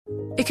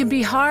It can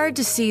be hard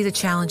to see the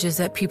challenges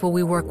that people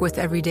we work with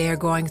every day are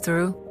going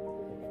through.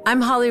 I'm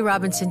Holly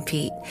Robinson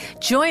Peete.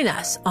 Join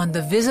us on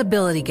The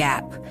Visibility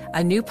Gap,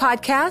 a new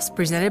podcast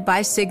presented by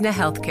Cigna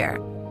Healthcare.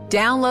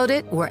 Download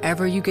it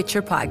wherever you get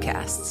your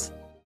podcasts.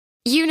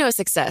 You know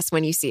success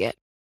when you see it.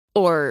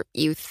 Or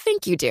you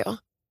think you do.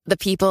 The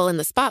people in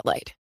the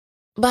spotlight.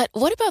 But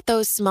what about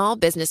those small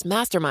business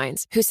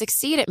masterminds who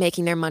succeed at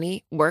making their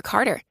money work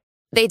harder?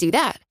 They do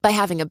that by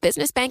having a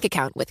business bank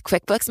account with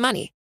QuickBooks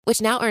Money, which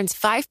now earns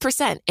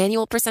 5%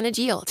 annual percentage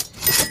yield.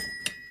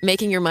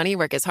 Making your money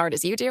work as hard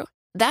as you do?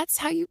 That's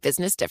how you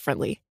business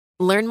differently.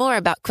 Learn more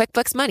about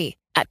QuickBooks Money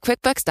at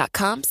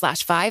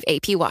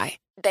quickbooks.com/5APY.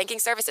 Banking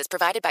services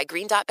provided by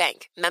Green Dot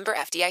Bank. Member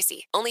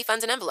FDIC. Only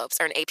funds and envelopes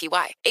earn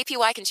APY.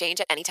 APY can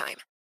change at any time.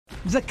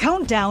 The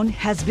countdown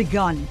has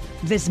begun.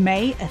 This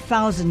May,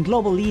 1,000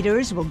 global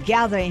leaders will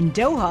gather in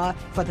Doha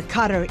for the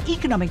Qatar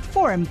Economic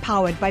Forum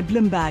powered by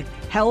Bloomberg,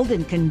 held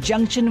in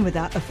conjunction with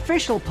our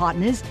official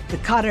partners, the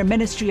Qatar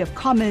Ministry of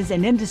Commerce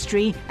and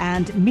Industry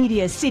and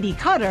Media City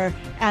Qatar,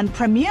 and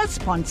premier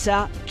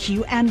sponsor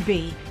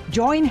QNB.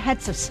 Join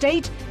heads of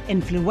state,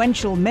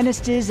 influential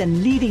ministers,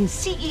 and leading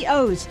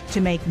CEOs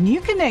to make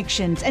new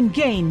connections and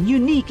gain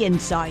unique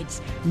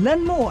insights.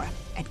 Learn more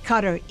at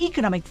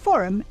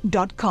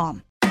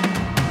QatarEconomicForum.com.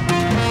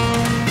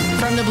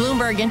 From the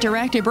Bloomberg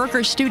Interactive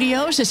Brokers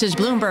Studios, this is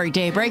Bloomberg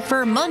Daybreak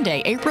for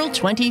Monday, April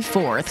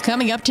 24th.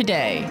 Coming up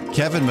today.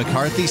 Kevin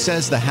McCarthy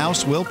says the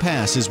House will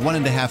pass his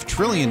 $1.5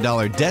 trillion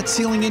debt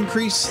ceiling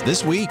increase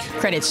this week.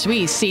 Credit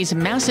Suisse sees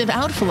massive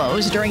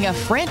outflows during a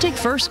frantic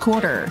first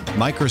quarter.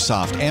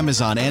 Microsoft,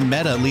 Amazon, and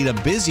Meta lead a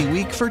busy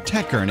week for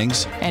tech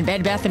earnings. And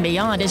Bed Bath &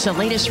 Beyond is the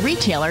latest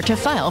retailer to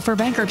file for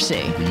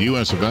bankruptcy. The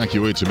U.S.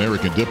 evacuates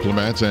American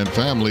diplomats and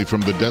family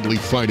from the deadly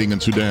fighting in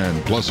Sudan,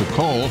 plus a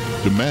call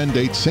to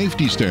mandate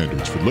safety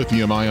standards for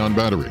lithium-ion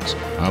batteries.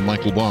 I'm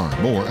Michael Barr.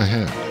 More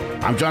ahead.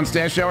 I'm John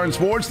Stashower in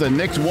sports. The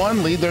Knicks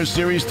won, lead their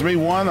series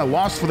 3-1. A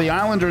loss for the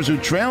Islanders, who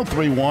trailed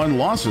 3-1.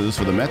 Losses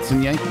for the Mets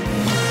and Yankees.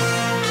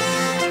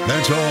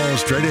 That's all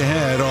straight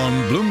ahead on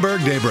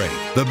Bloomberg Daybreak.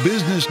 The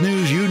business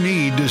news you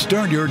need to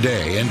start your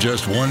day in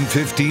just one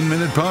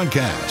 15-minute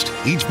podcast.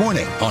 Each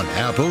morning on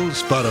Apple,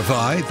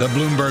 Spotify, the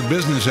Bloomberg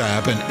Business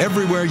app, and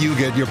everywhere you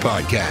get your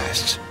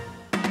podcasts.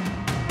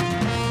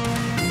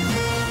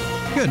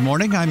 Good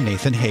morning, I'm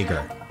Nathan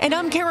Hager. And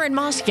I'm Karen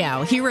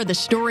Moscow. Here are the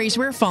stories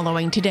we're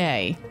following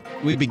today.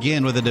 We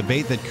begin with a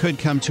debate that could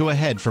come to a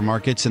head for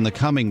markets in the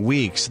coming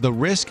weeks. The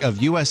risk of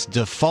U.S.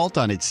 default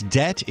on its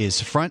debt is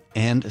front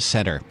and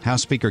center.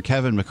 House Speaker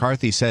Kevin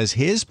McCarthy says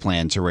his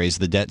plan to raise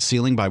the debt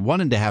ceiling by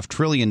 $1.5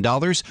 trillion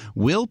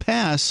will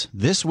pass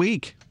this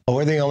week.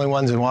 We're the only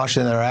ones in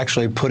Washington that are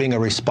actually putting a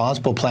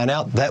responsible plan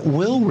out that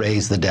will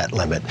raise the debt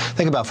limit.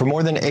 Think about it, for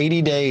more than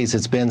 80 days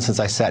it's been since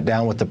I sat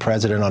down with the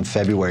president on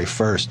February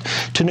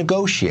 1st to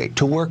negotiate,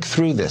 to work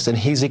through this, and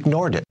he's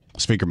ignored it.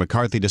 Speaker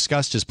McCarthy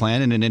discussed his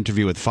plan in an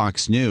interview with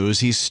Fox News.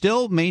 He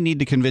still may need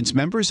to convince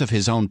members of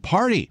his own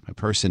party. A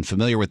person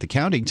familiar with the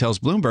counting tells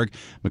Bloomberg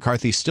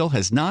McCarthy still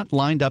has not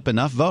lined up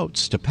enough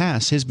votes to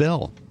pass his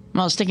bill.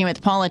 Well, sticking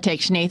with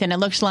politics, Nathan, it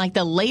looks like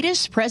the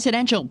latest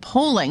presidential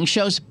polling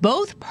shows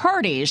both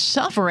parties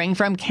suffering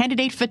from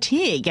candidate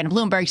fatigue, and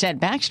Bloomberg's Ed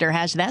Baxter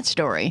has that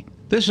story.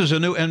 This is a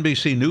new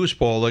NBC News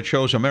poll that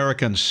shows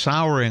Americans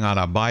souring on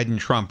a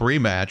Biden-Trump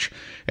rematch.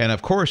 And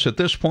of course, at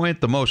this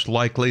point, the most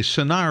likely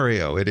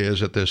scenario it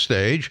is at this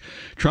stage.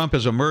 Trump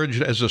has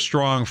emerged as a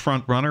strong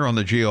frontrunner on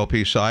the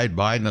GOP side.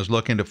 Biden is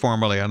looking to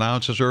formally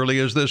announce as early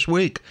as this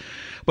week.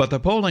 But the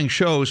polling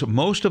shows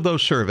most of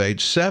those surveyed,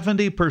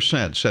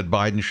 70% said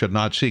Biden should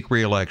not seek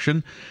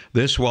re-election.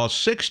 This while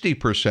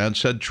 60%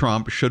 said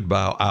Trump should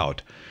bow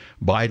out.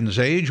 Biden's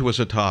age was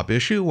a top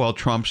issue, while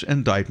Trump's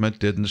indictment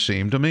didn't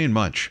seem to mean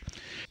much.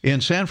 In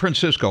San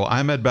Francisco,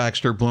 I'm Ed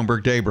Baxter,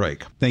 Bloomberg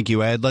Daybreak. Thank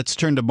you, Ed. Let's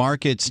turn to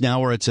markets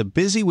now, where it's a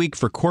busy week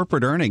for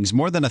corporate earnings.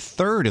 More than a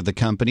third of the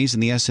companies in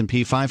the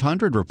S&P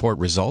 500 report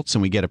results,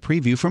 and we get a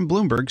preview from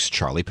Bloomberg's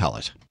Charlie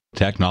Pellet.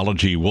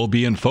 Technology will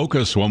be in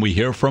focus when we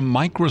hear from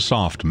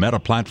Microsoft, Meta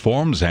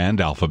Platforms, and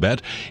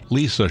Alphabet.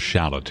 Lisa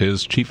Shallot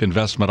is Chief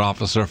Investment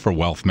Officer for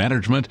Wealth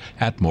Management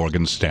at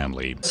Morgan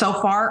Stanley. So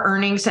far,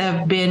 earnings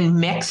have been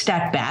mixed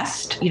at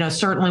best.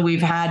 Certainly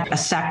we've had a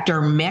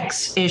sector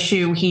mix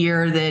issue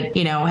here that,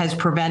 has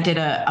prevented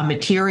a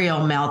material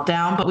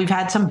meltdown, but we've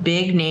had some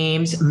big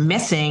names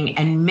missing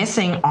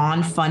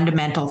on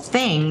fundamental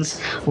things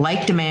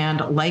like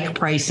demand, like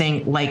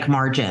pricing, like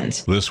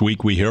margins. This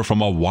week, we hear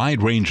from a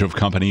wide range of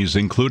companies,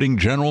 including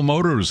General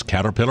Motors,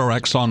 Caterpillar,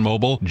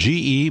 ExxonMobil,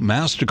 GE,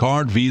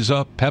 MasterCard,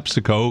 Visa,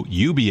 PepsiCo,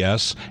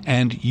 UBS,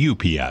 and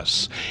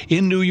UPS.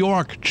 In New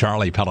York,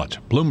 Charlie Pellet,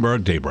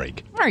 Bloomberg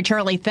Daybreak. All right,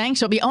 Charlie,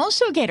 thanks. We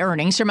also get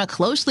earnings from a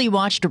closely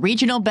watched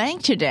regional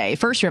bank today.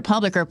 First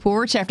Republic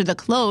reports after the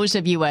close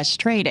of U.S.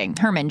 trading.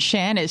 Herman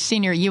Shan is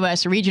Senior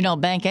U.S. Regional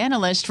Bank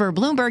Analyst for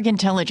Bloomberg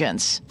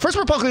Intelligence. First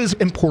Republic is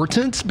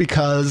important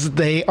because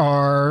they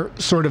are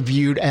sort of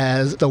viewed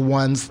as the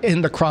ones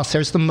in the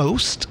crosshairs the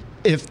most.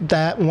 If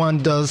that one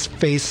does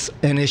face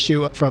an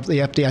issue from the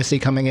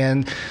FDIC coming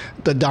in,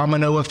 the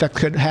domino effect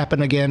could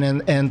happen again,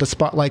 and the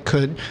spotlight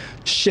could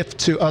shift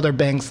to other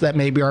banks that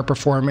maybe are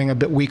performing a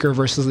bit weaker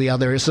versus the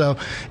others. So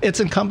it's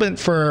incumbent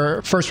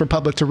for First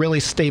Republic to really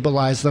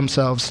stabilize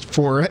themselves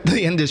for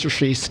the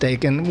industry's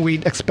stake, and we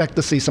expect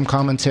to see some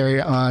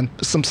commentary on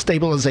some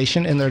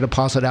stabilization in their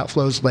deposit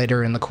outflows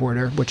later in the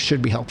quarter, which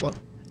should be helpful.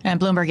 And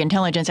Bloomberg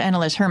intelligence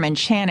analyst Herman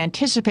Chan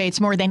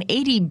anticipates more than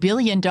 $80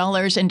 billion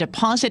in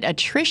deposit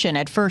attrition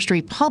at First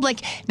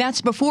Republic.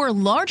 That's before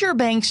larger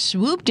banks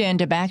swooped in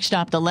to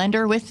backstop the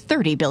lender with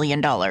 $30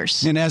 billion.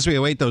 And as we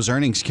await those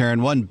earnings,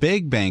 Karen, one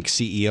big bank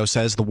CEO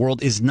says the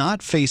world is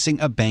not facing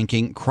a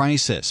banking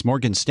crisis.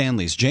 Morgan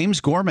Stanley's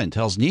James Gorman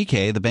tells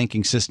Nikkei the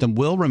banking system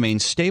will remain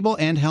stable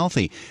and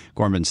healthy.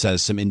 Gorman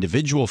says some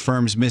individual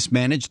firms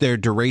mismanaged their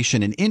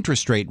duration and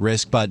interest rate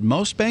risk, but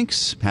most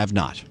banks have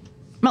not.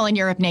 Well, in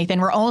Europe,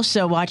 Nathan, we're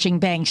also watching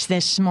banks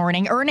this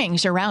morning.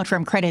 Earnings are out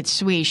from Credit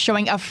Suisse,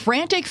 showing a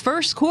frantic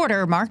first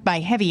quarter marked by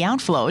heavy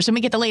outflows. And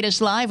we get the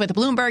latest live with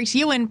Bloomberg's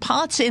Ewan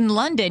Potts in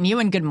London.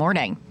 Ewan, good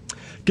morning.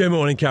 Good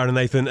morning, Karen and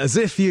Nathan. As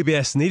if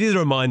UBS needed a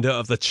reminder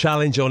of the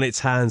challenge on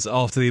its hands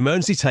after the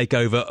emergency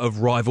takeover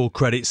of rival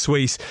Credit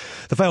Suisse.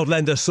 The failed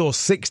lender saw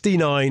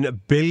 $69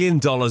 billion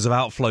of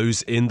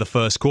outflows in the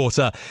first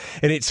quarter.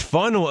 In its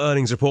final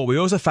earnings report, we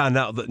also found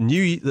out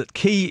that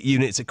key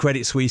units at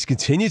Credit Suisse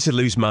continued to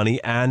lose money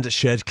and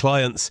shed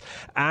clients.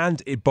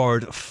 And it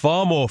borrowed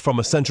far more from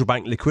a central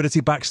bank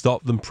liquidity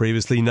backstop than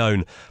previously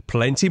known.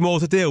 Plenty more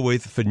to deal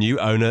with for new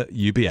owner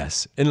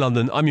UBS. In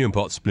London, I'm Ewan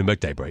Potts,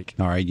 Bloomberg Daybreak.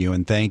 All right,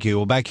 Ewan, thank you.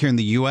 Well, back here in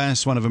the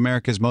U.S., one of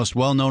America's most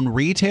well-known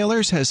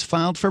retailers has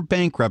filed for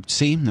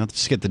bankruptcy. Now,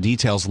 let's get the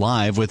details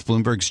live with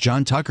Bloomberg's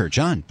John Tucker.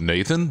 John.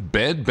 Nathan,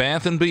 Bed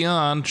Bath &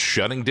 Beyond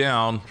shutting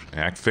down.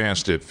 Act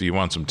fast if you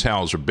want some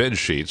towels or bed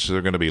sheets.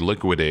 They're going to be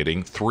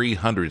liquidating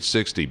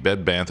 360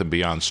 Bed Bath &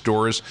 Beyond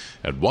stores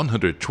at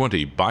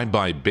 120 Bye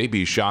Bye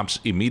Baby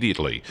shops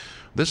immediately.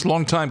 This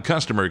longtime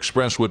customer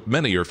expressed what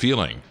many are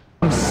feeling.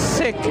 I'm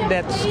sick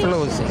that's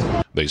closing.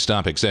 They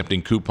stop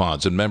accepting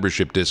coupons and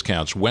membership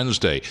discounts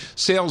Wednesday.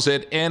 Sales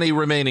at any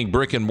remaining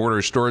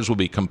brick-and-mortar stores will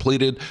be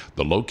completed.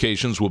 The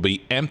locations will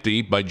be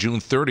empty by June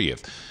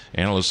 30th.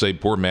 Analysts say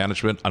poor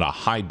management and a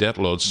high debt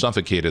load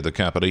suffocated the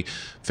company.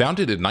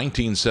 Founded in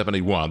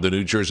 1971, the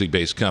New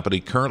Jersey-based company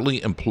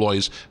currently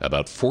employs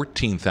about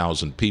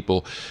 14,000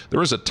 people.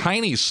 There is a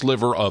tiny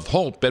sliver of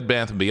hope. Bed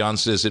Bath & Beyond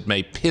says it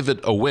may pivot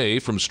away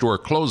from store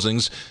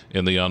closings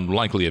in the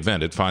unlikely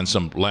event it finds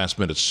some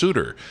last-minute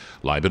suitor.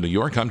 Live in New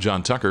York, I'm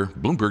John Tucker,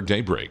 Bloomberg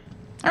Daybreak.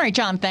 All right,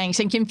 John, thanks.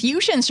 And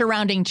confusion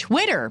surrounding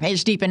Twitter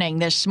is deepening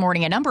this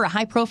morning. A number of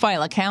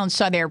high-profile accounts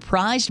saw their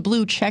prized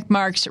blue check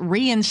marks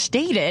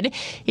reinstated,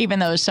 even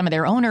though some of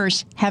their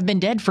owners have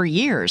been dead for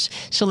years.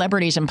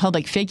 Celebrities and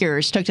public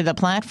figures took to the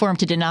platform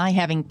to deny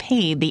having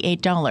paid the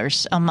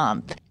 $8 a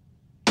month.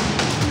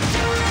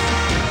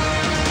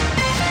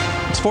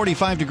 It's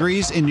 45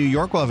 degrees in New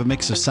York. We'll have a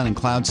mix of sun and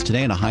clouds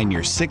today and a high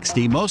near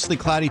 60. Mostly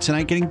cloudy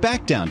tonight, getting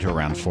back down to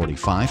around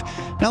 45.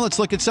 Now let's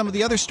look at some of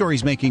the other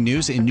stories making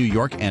news in New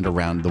York and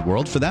around the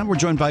world. For that, we're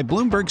joined by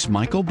Bloomberg's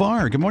Michael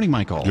Barr. Good morning,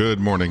 Michael. Good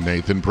morning,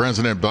 Nathan.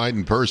 President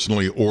Biden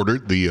personally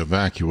ordered the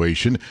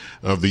evacuation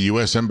of the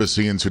U.S.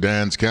 Embassy in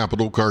Sudan's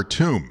capital,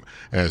 Khartoum,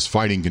 as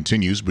fighting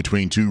continues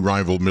between two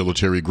rival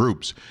military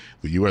groups.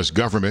 The U.S.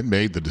 government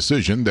made the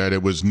decision that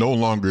it was no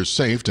longer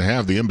safe to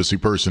have the embassy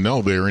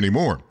personnel there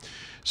anymore.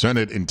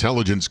 Senate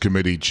Intelligence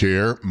Committee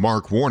Chair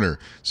Mark Warner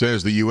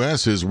says the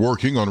U.S. is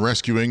working on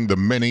rescuing the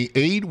many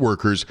aid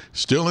workers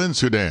still in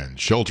Sudan,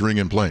 sheltering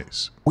in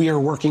place. We are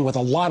working with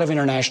a lot of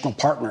international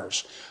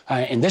partners.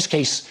 In this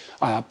case,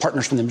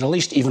 partners from the Middle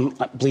East, even,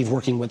 I believe,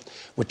 working with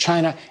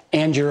China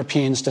and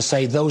Europeans to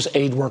say those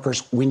aid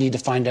workers, we need to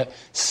find a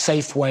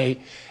safe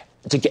way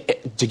to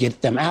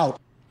get them out.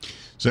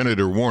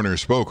 Senator Warner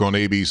spoke on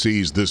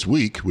ABC's This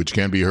Week, which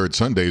can be heard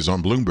Sundays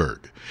on Bloomberg.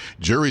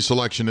 Jury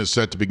selection is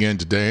set to begin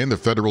today in the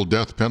federal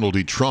death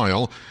penalty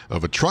trial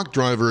of a truck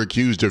driver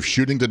accused of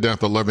shooting to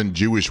death 11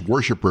 Jewish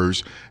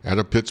worshipers at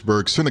a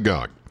Pittsburgh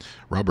synagogue.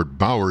 Robert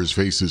Bowers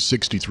faces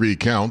 63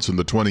 counts in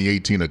the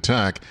 2018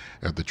 attack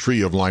at the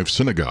Tree of Life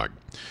Synagogue.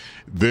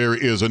 There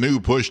is a new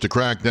push to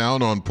crack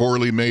down on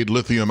poorly made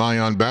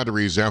lithium-ion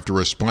batteries after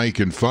a spike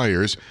in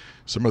fires.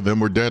 Some of them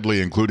were deadly,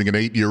 including an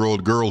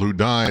 8-year-old girl who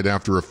died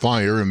after a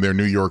fire in their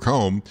New York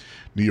home.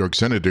 New York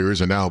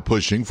senators are now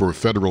pushing for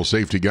federal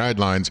safety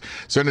guidelines.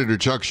 Senator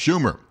Chuck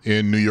Schumer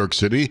in New York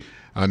City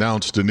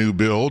announced a new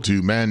bill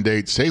to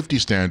mandate safety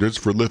standards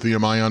for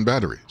lithium-ion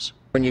batteries.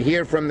 When you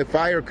hear from the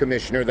fire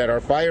commissioner that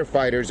our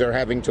firefighters are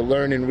having to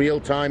learn in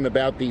real time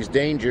about these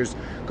dangers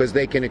because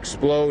they can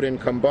explode and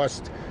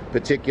combust,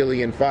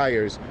 particularly in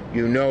fires,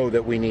 you know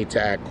that we need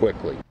to act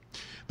quickly.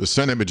 The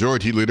Senate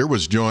Majority Leader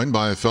was joined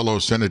by fellow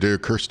Senator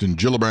Kirsten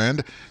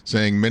Gillibrand,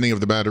 saying many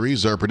of the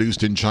batteries are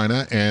produced in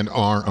China and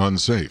are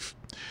unsafe.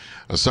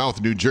 A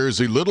South New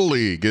Jersey Little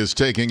League is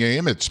taking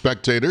aim at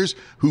spectators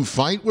who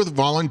fight with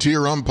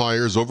volunteer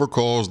umpires over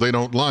calls they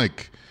don't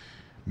like.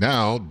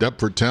 Now,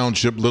 Deptford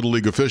Township Little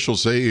League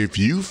officials say if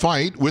you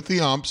fight with the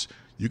umps,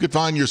 You could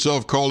find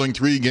yourself calling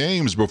 3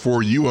 games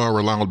before you are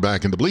allowed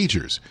back in the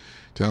bleachers.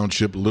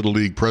 Township Little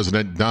League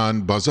President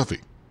Don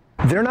Bazuffi.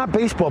 They're not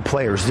baseball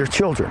players, they're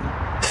children.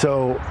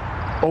 So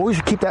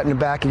always keep that in the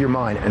back of your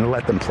mind and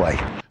let them play.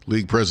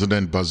 League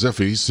President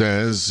Bazuffi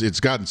says it's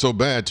gotten so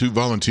bad 2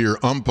 volunteer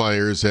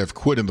umpires have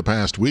quit in the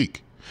past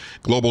week.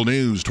 Global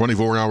news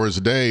 24 hours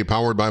a day,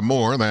 powered by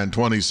more than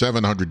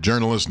 2,700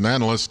 journalists and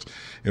analysts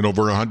in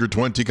over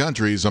 120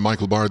 countries. I'm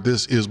Michael Bard.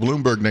 This is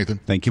Bloomberg, Nathan.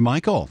 Thank you,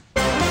 Michael.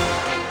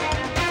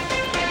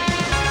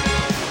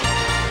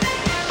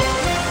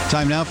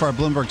 Time now for our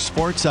Bloomberg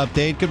Sports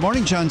Update. Good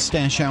morning, John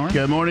Stashower.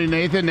 Good morning,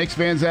 Nathan. Knicks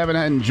fans haven't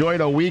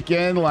enjoyed a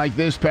weekend like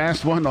this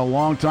past one in a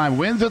long time.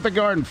 Wins at the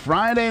Garden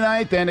Friday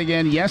night, then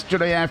again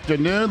yesterday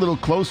afternoon. A little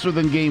closer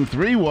than Game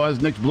 3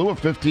 was. Knicks blew a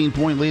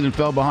 15-point lead and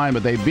fell behind,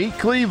 but they beat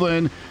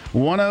Cleveland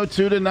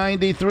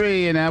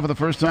 102-93, and now for the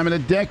first time in a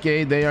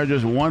decade, they are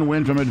just one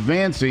win from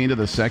advancing to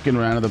the second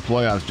round of the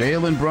playoffs.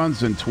 Jalen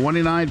Brunson,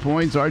 29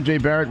 points. R.J.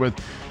 Barrett with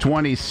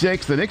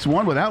 26. The Knicks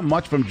won without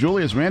much from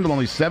Julius Randle,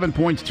 only 7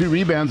 points, 2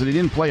 rebounds, and he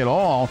didn't play at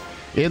all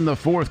in the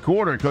fourth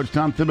quarter. Coach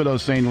Tom Thibodeau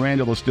saying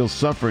Randle is still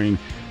suffering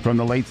from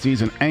the late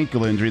season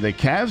ankle injury. The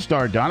Cavs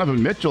star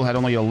Donovan Mitchell had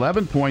only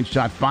 11 points,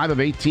 shot 5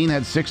 of 18,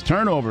 had 6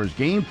 turnovers.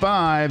 Game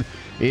 5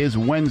 is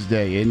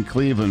Wednesday in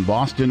Cleveland.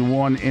 Boston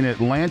won in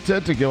Atlanta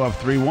to go up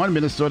 3-1.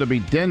 Minnesota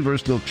beat Denver,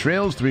 still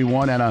trails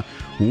 3-1, and a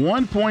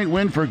 1-point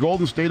win for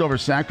Golden State over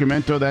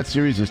Sacramento. That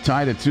series is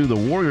tied at 2. The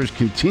Warriors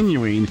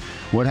continuing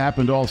what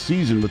happened all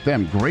season with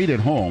them. Great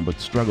at home, but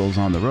struggles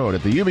on the road.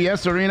 At the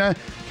UBS Arena,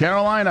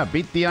 Carolina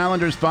beat the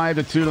Islanders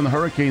 5-2, and the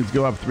Hurricanes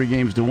go up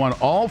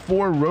 3-1. All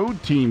 4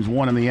 road teams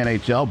won in the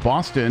NHL.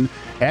 Boston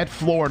at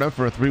Florida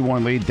for a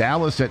 3-1 lead.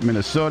 Dallas at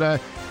Minnesota.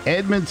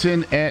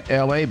 Edmonton at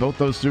L.A. Both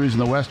those series in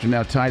the West are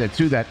now tied at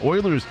 2. That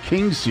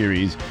Oilers-Kings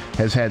series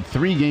has had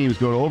 3 games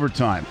go to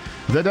overtime.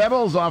 The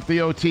Devils, off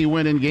the OT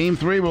win in Game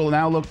 3, will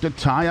now look to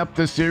tie up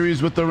the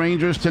series with the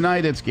Rangers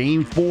tonight. It's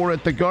Game 4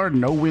 at the Garden.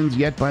 No wins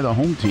yet by the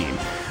home team.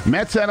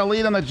 Mets had a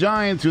lead on the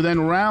Giants, who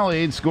then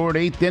rallied, scored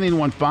 8th inning,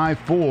 won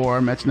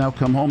 5-4. Mets now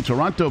come home.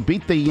 Toronto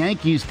beat the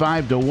Yankees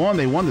 5-1.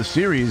 They won the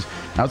series,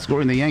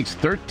 outscoring the Yanks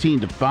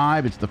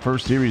 13-5. It's the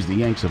first series the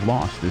Yanks have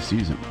lost this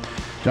season.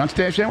 John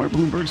Stashower,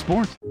 Bloomberg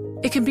Sports.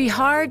 It can be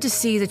hard to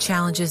see the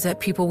challenges that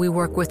people we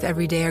work with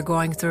every day are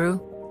going through.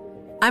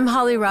 I'm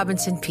Holly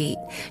Robinson Pete.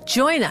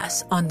 Join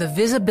us on The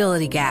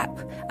Visibility Gap,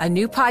 a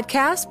new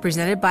podcast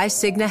presented by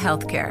Cigna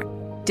Healthcare.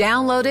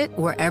 Download it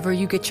wherever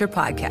you get your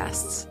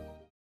podcasts.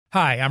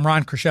 Hi, I'm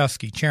Ron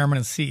Kraszewski, Chairman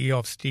and CEO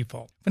of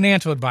Stifel.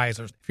 Financial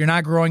advisors, if you're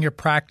not growing your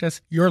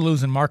practice, you're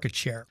losing market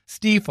share.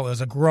 Stifel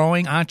is a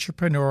growing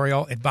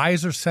entrepreneurial,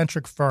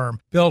 advisor-centric firm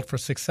built for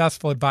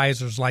successful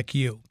advisors like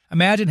you.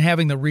 Imagine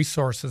having the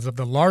resources of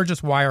the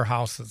largest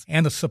wirehouses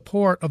and the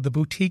support of the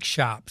boutique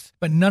shops,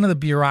 but none of the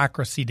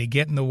bureaucracy to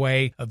get in the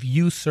way of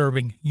you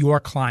serving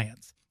your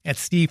clients. At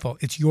Stifel,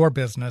 it's your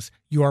business,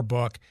 your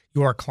book,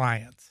 your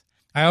clients.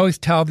 I always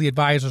tell the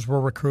advisors we're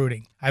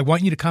recruiting, I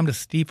want you to come to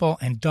Stifel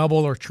and double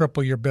or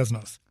triple your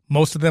business.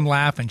 Most of them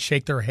laugh and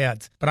shake their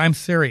heads, but I'm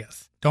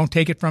serious. Don't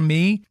take it from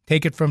me.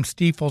 Take it from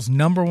Stifel's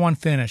 #1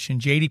 finish in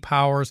J.D.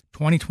 Power's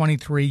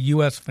 2023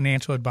 U.S.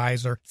 Financial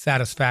Advisor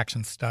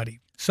Satisfaction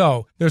Study.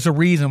 So, there's a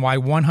reason why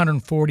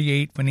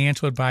 148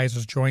 financial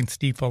advisors joined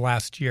Stifel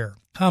last year.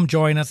 Come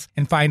join us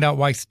and find out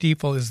why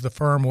Stifel is the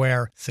firm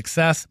where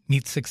success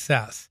meets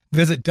success.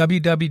 Visit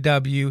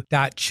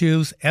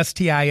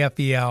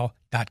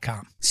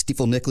www.choosestifel.com.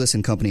 Stifel Nicholas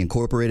and Company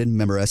Incorporated,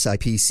 member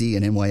SIPC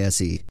and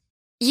NYSE.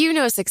 You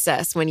know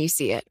success when you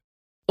see it.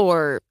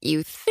 Or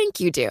you think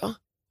you do.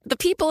 The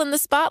people in the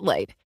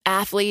spotlight.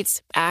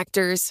 Athletes,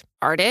 actors,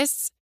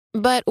 artists.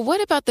 But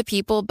what about the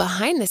people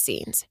behind the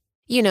scenes?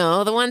 You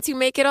know, the ones who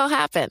make it all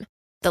happen.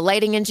 The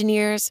lighting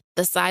engineers,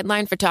 the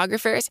sideline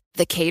photographers,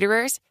 the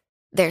caterers.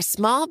 They're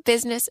small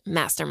business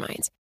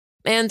masterminds.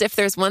 And if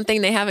there's one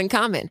thing they have in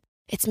common,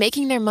 it's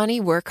making their money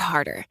work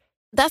harder.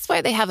 That's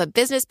why they have a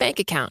business bank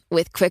account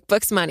with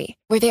QuickBooks Money,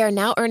 where they are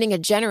now earning a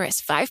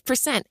generous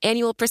 5%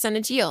 annual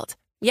percentage yield.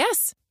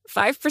 Yes,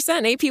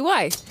 5%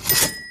 APY.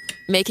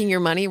 Making your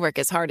money work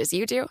as hard as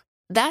you do?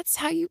 That's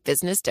how you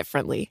business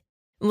differently.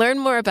 Learn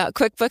more about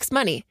QuickBooks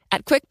Money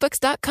at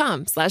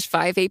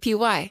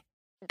quickbooks.com/5APY.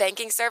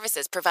 Banking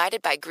services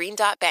provided by Green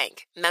Dot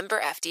Bank, member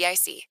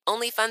FDIC.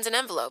 Only funds and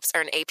envelopes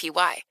earn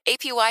APY.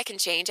 APY can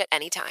change at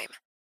any time.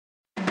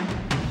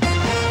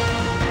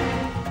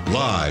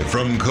 Live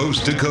from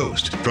coast to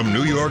coast, from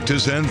New York to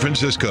San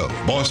Francisco,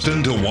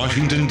 Boston to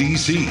Washington,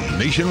 D.C.,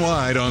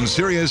 nationwide on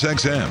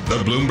SiriusXM,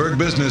 the Bloomberg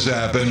Business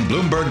app, and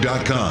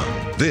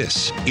Bloomberg.com.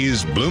 This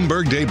is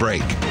Bloomberg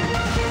Daybreak.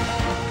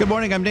 Good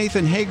morning, I'm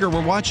Nathan Hager.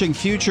 We're watching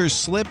futures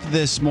slip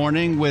this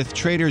morning with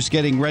traders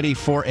getting ready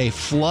for a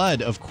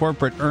flood of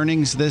corporate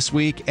earnings this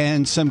week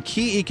and some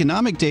key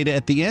economic data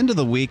at the end of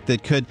the week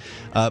that could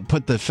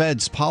put the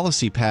Fed's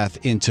policy path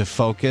into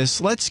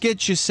focus. Let's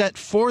get you set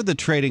for the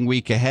trading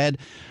week ahead.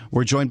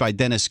 We're joined by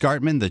Dennis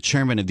Gartman, the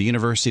chairman of the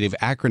University of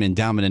Akron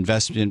Endowment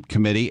Investment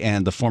Committee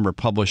and the former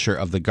publisher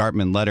of the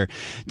Gartman Letter.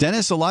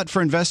 Dennis, a lot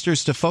for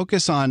investors to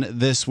focus on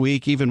this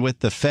week, even with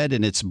the Fed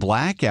in its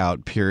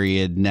blackout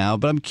period now.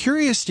 But I'm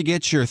curious to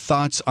get your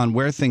thoughts on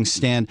where things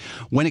stand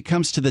when it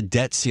comes to the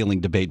debt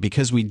ceiling debate,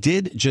 because we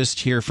did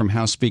just hear from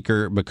House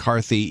Speaker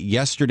McCarthy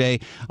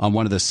yesterday on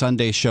one of the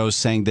Sunday shows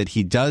saying that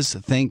he does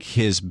think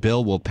his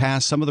bill will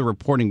pass. Some of the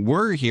reporting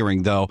we're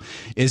hearing, though,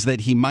 is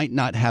that he might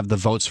not have the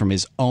votes from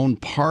his own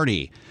party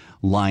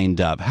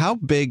lined up. How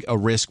big a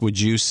risk would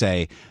you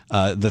say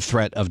the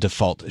threat of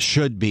default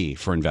should be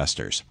for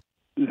investors?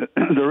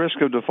 The risk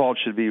of default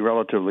should be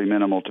relatively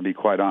minimal, to be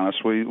quite honest.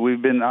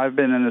 I've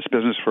been in this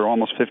business for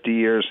almost 50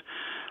 years.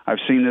 I've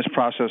seen this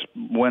process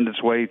wend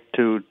its way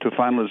to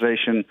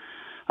finalization,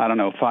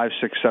 5,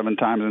 6, 7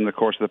 times in the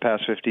course of the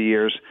past 50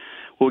 years.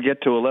 We'll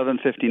get to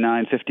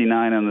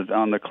 11:59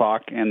 on the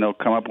clock, and they'll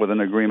come up with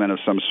an agreement of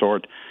some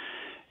sort.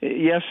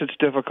 Yes, it's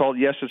difficult.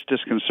 Yes, it's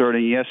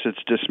disconcerting. Yes,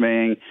 it's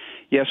dismaying.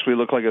 Yes, we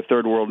look like a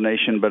third world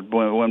nation, but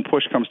when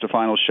push comes to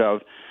final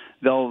shove,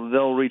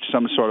 they'll reach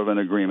some sort of an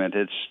agreement.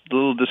 It's a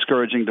little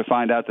discouraging to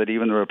find out that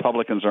even the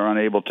Republicans are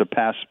unable to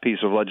pass a piece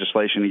of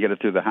legislation and get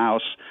it through the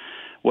House.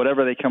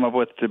 Whatever they come up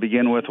with to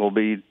begin with will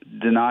be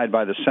denied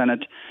by the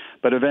Senate,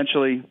 but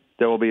eventually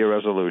there will be a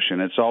resolution.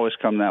 It's always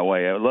come that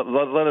way.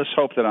 Let us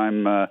hope that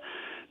I'm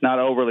not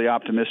overly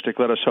optimistic.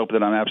 Let us hope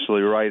that I'm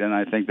absolutely right, and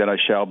I think that I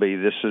shall be.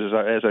 This is,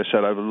 as I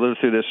said, I've lived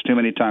through this too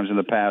many times in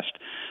the past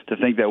to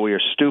think that we are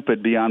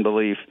stupid beyond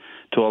belief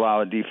to allow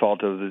a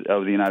default of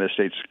the United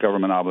States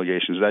government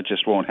obligations. That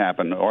just won't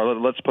happen. Or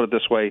let's put it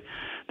this way,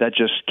 that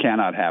just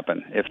cannot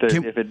happen. If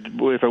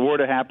it were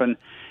to happen,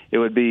 it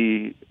would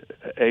be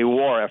a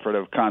war effort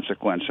of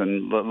consequence,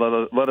 and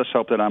let us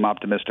hope that I'm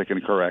optimistic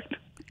and correct.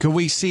 Could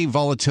we see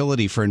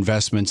volatility for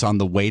investments on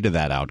the way to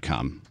that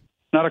outcome?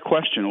 Not a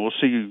question. We'll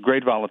see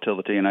great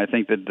volatility, and I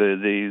think that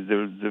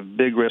the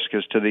big risk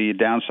is to the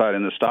downside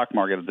in the stock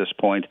market at this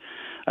point.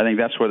 I think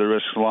that's where the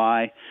risks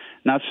lie,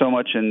 not so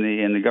much in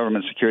the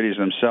government securities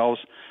themselves,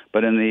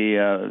 but in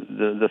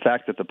the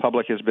fact that the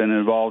public has been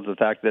involved, the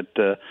fact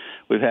that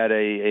we've had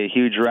a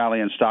huge rally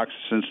in stocks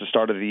since the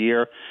start of the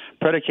year,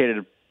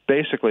 predicated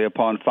basically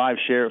upon five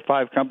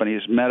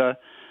companies: Meta,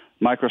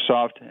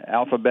 Microsoft,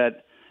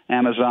 Alphabet,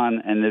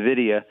 Amazon, and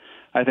NVIDIA.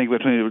 I think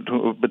between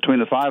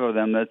the five of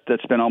them,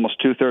 that's been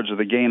almost two-thirds of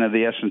the gain of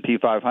the S&P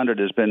 500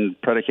 has been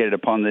predicated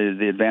upon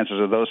the advances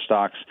of those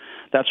stocks.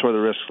 That's where the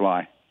risks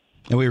lie.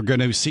 And we were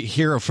going to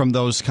hear from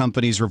those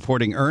companies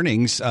reporting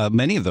earnings,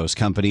 many of those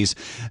companies,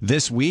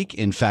 this week.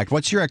 In fact,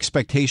 what's your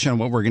expectation on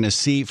what we're going to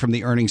see from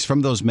the earnings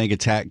from those mega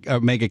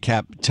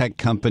cap tech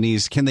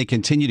companies? Can they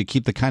continue to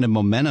keep the kind of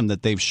momentum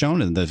that they've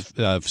shown in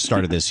the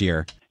start of this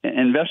year?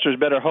 Investors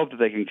better hope that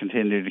they can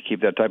continue to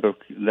keep that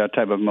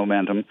type of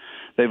momentum.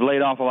 They've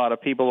laid off a lot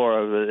of people,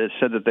 or it's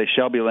said that they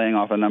shall be laying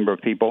off a number of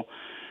people.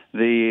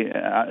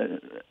 The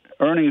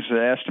earnings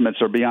estimates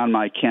are beyond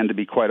my ken, to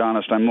be quite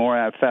honest. I'm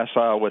more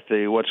facile with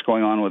what's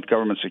going on with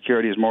government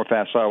securities, more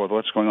facile with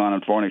what's going on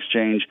in foreign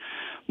exchange,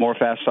 more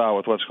facile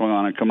with what's going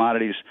on in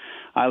commodities.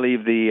 I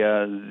leave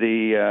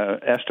the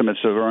estimates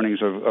of earnings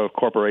of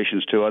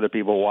corporations to other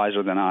people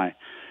wiser than I.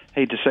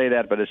 Hate to say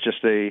that, but it's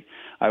just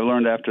I've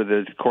learned after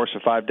the course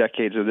of 5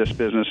 decades of this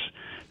business,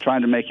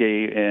 trying to make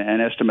an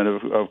estimate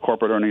of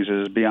corporate earnings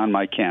is beyond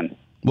my ken.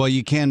 Well,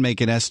 you can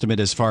make an estimate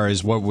as far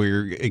as what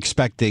we're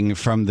expecting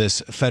from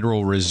this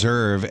Federal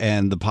Reserve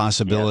and the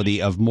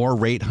possibility of more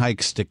rate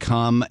hikes to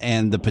come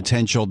and the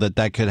potential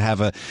that could have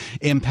an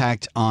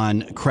impact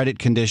on credit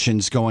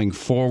conditions going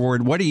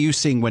forward. What are you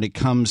seeing when it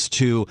comes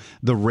to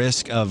the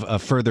risk of a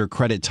further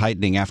credit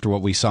tightening after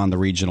what we saw in the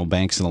regional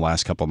banks in the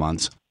last couple of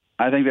months?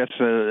 I think that's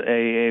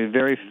a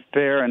very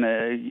fair and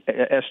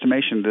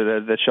estimation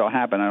that shall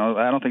happen.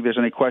 I don't think there's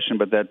any question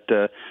but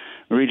that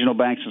regional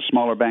banks and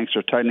smaller banks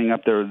are tightening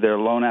up their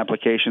loan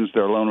applications,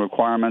 their loan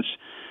requirements.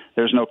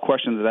 There's no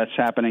question that that's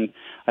happening.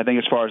 I think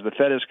as far as the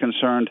Fed is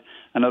concerned,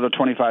 another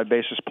 25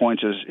 basis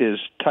points is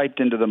typed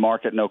into the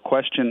market, no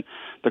question.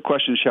 The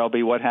question shall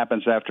be what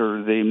happens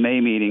after the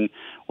May meeting,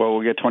 where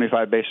we'll get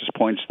 25 basis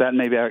points. That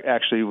may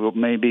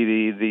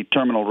be the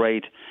terminal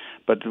rate.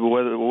 But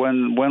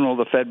when will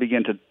the Fed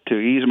begin to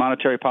ease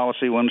monetary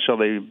policy? When shall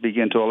they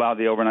begin to allow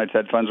the overnight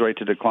Fed funds rate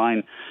to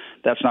decline?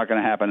 That's not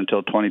going to happen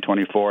until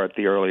 2024 at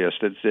the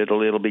earliest.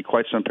 It'll be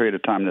quite some period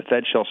of time. The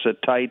Fed shall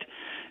sit tight,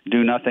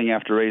 do nothing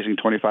after raising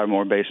 25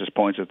 more basis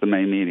points at the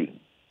May meeting.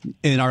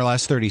 In our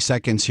last 30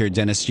 seconds here,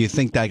 Dennis, do you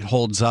think that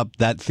holds up,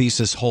 that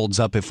thesis holds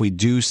up if we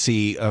do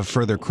see a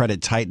further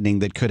credit tightening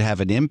that could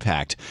have an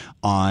impact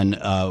on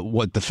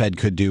what the Fed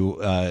could do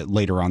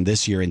later on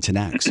this year into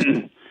next?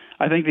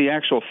 I think the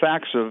actual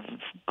facts of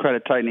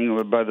credit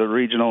tightening by the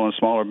regional and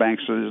smaller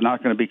banks is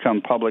not going to become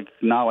public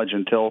knowledge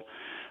until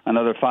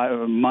another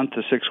month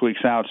to 6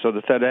 weeks out. So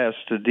the Fed has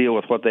to deal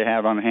with what they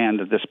have on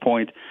hand at this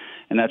point,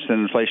 and that's that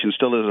inflation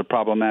still is a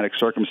problematic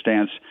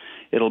circumstance.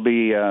 It'll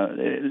be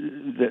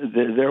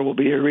there will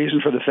be a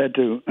reason for the Fed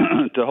to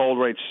hold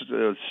rates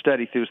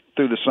steady through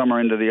the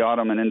summer into the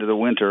autumn and into the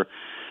winter.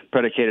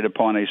 predicated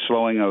upon a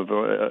slowing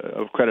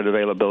of credit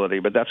availability,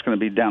 but that's going to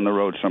be down the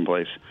road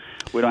someplace.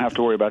 We don't have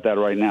to worry about that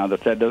right now. The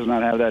Fed does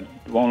not have that,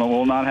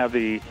 will not have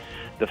the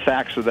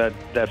facts of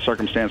that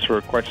circumstance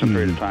for quite some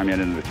period of time yet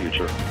into the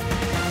future.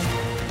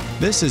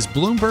 This is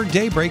Bloomberg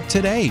Daybreak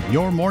Today,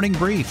 your morning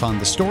brief on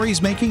the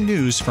stories making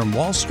news from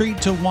Wall Street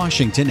to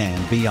Washington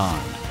and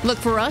beyond. Look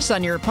for us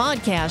on your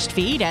podcast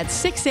feed at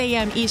 6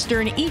 a.m.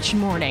 Eastern each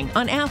morning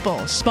on Apple,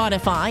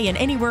 Spotify, and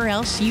anywhere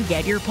else you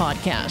get your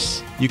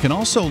podcasts. You can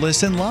also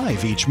listen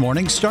live each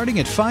morning starting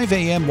at 5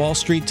 a.m. Wall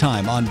Street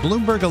time on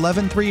Bloomberg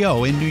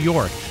 1130 in New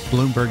York,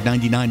 Bloomberg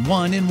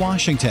 99.1 in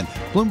Washington,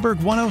 Bloomberg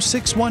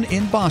 106.1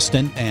 in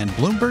Boston, and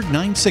Bloomberg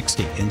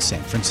 960 in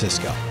San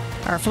Francisco.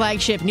 Our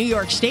flagship New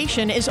York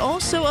station is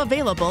also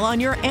available on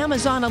your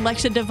Amazon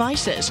Alexa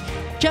devices.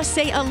 Just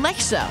say,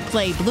 Alexa,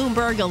 play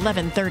Bloomberg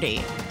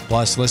 1130.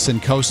 Plus, listen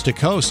coast to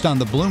coast on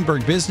the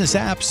Bloomberg Business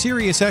app,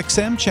 Sirius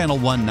XM Channel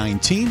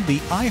 119, the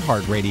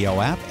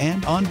iHeartRadio app,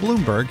 and on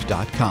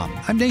Bloomberg.com.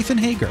 I'm Nathan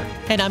Hager.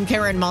 And I'm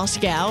Karen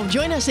Moscow.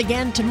 Join us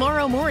again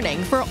tomorrow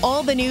morning for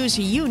all the news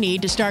you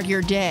need to start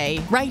your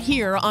day right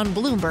here on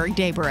Bloomberg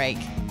Daybreak.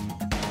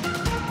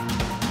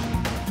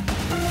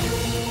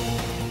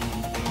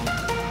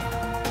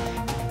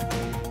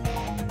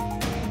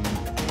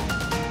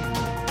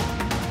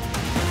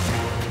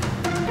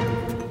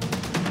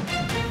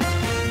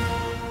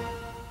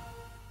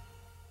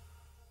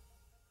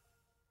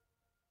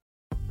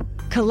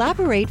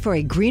 Collaborate for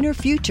a greener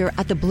future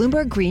at the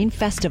Bloomberg Green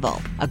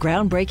Festival, a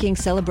groundbreaking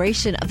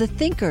celebration of the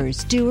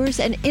thinkers, doers,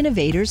 and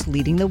innovators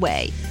leading the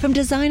way. From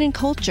design and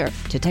culture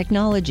to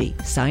technology,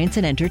 science,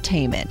 and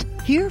entertainment.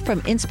 Hear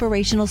from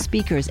inspirational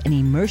speakers and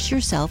immerse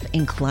yourself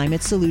in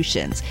climate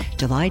solutions.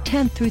 July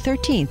 10th through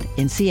 13th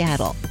in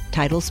Seattle.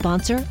 Title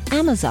sponsor,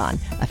 Amazon.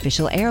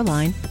 Official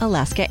airline,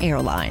 Alaska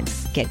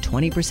Airlines. Get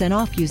 20%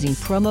 off using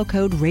promo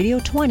code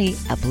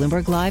RADIO20 at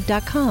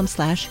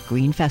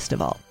BloombergLive.com/Green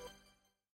Festival.